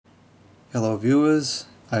Hello viewers,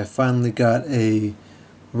 I finally got a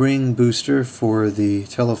ring booster for the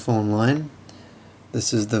telephone line.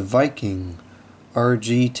 This is the Viking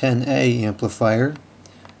RG-10A amplifier.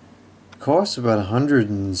 It costs about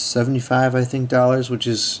 $175 I think dollars, which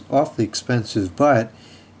is awfully expensive, but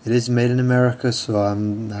it is made in America, so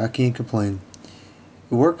I can't complain.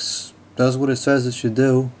 It works, does what it says it should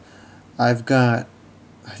do. I've got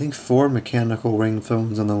I think 4 mechanical ring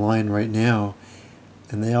phones on the line right now,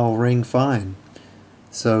 and they all ring fine.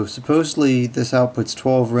 So supposedly this outputs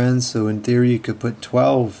 12 rings, so in theory you could put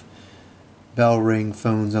 12 bell ring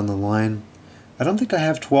phones on the line. I don't think I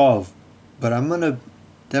have 12, but I'm gonna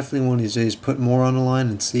definitely one of these days put more on the line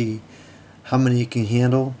and see how many it can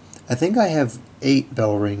handle. I think I have 8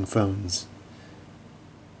 bell ring phones,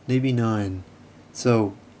 maybe 9,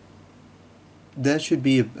 so that should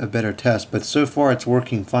be a better test, but so far it's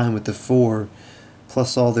working fine with the 4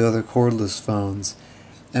 plus all the other cordless phones.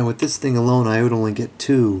 And with this thing alone I would only get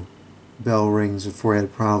 2 bell rings before I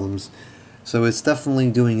had problems, so it's definitely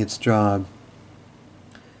doing its job.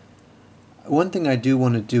 One thing I do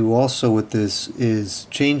want to do also with this is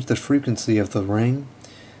change the frequency of the ring,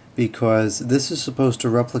 because this is supposed to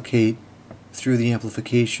replicate through the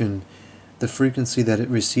amplification the frequency that it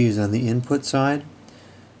receives on the input side,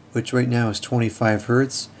 which right now is 25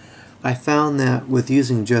 Hertz. I found that with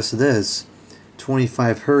using just this,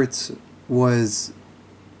 25 Hertz was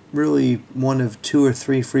really one of 2 or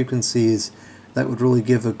 3 frequencies that would really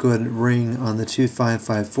give a good ring on the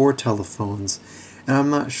 2554 telephones. And I'm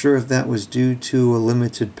not sure if that was due to a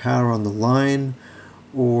limited power on the line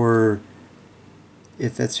or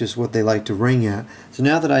if that's just what they like to ring at. So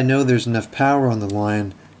now that I know there's enough power on the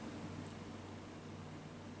line,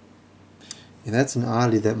 and that's an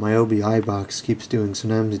oddity that my OBI box keeps doing.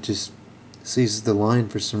 Sometimes it just seizes the line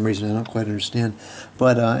for some reason. I don't quite understand.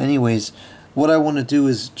 But anyways, what I want to do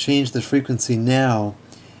is change the frequency now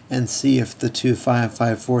and see if the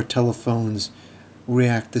 2554 telephones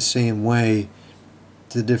react the same way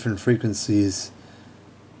to different frequencies.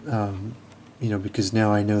 Because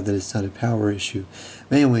now I know that it's not a power issue.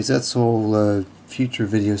 But anyways, that's all future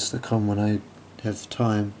videos to come when I have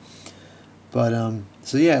time. But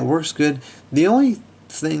so yeah, it works good. The only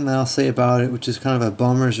thing that I'll say about it, which is kind of a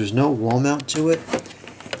bummer, is there's no wall mount to it,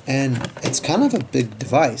 and it's kind of a big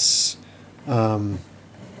device. Let's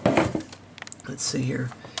see here.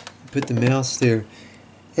 Put the mouse there.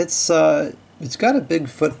 It's got a big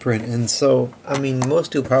footprint, and so I mean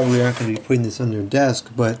most people probably aren't going to be putting this on their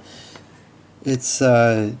desk, but it's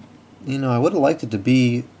I would have liked it to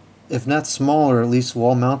be, if not smaller, at least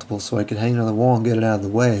wall mountable, so I could hang it on the wall and get it out of the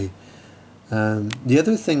way. The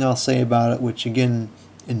other thing I'll say about it, which again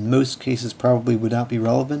in most cases probably would not be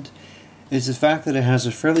relevant, is the fact that it has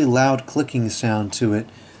a fairly loud clicking sound to it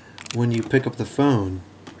when you pick up the phone.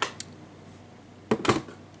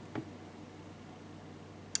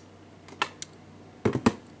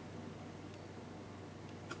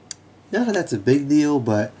 Not that that's a big deal,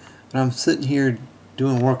 but when I'm sitting here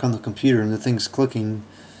doing work on the computer and the thing's clicking,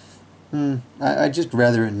 I'd just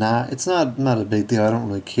rather it not. It's not a big deal, I don't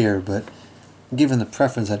really care, but given the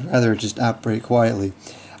preference, I'd rather it just operate quietly.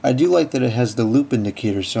 I do like that it has the loop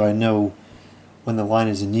indicator, so I know when the line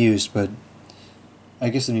is in use, but I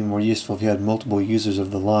guess it'd be more useful if you had multiple users of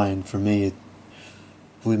the line. For me, it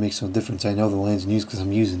really makes no difference. I know the line's in use because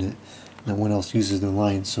I'm using it. No one else uses the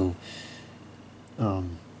line, so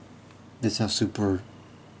it's not super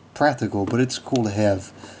practical, but it's cool to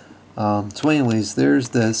have. So anyways, there's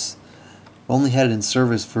this. Only had it in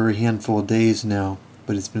service for a handful of days now,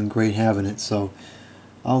 but it's been great having it. So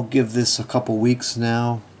I'll give this a couple weeks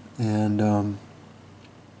now and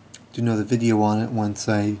do another video on it once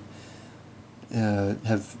I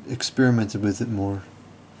have experimented with it more.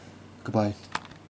 Goodbye.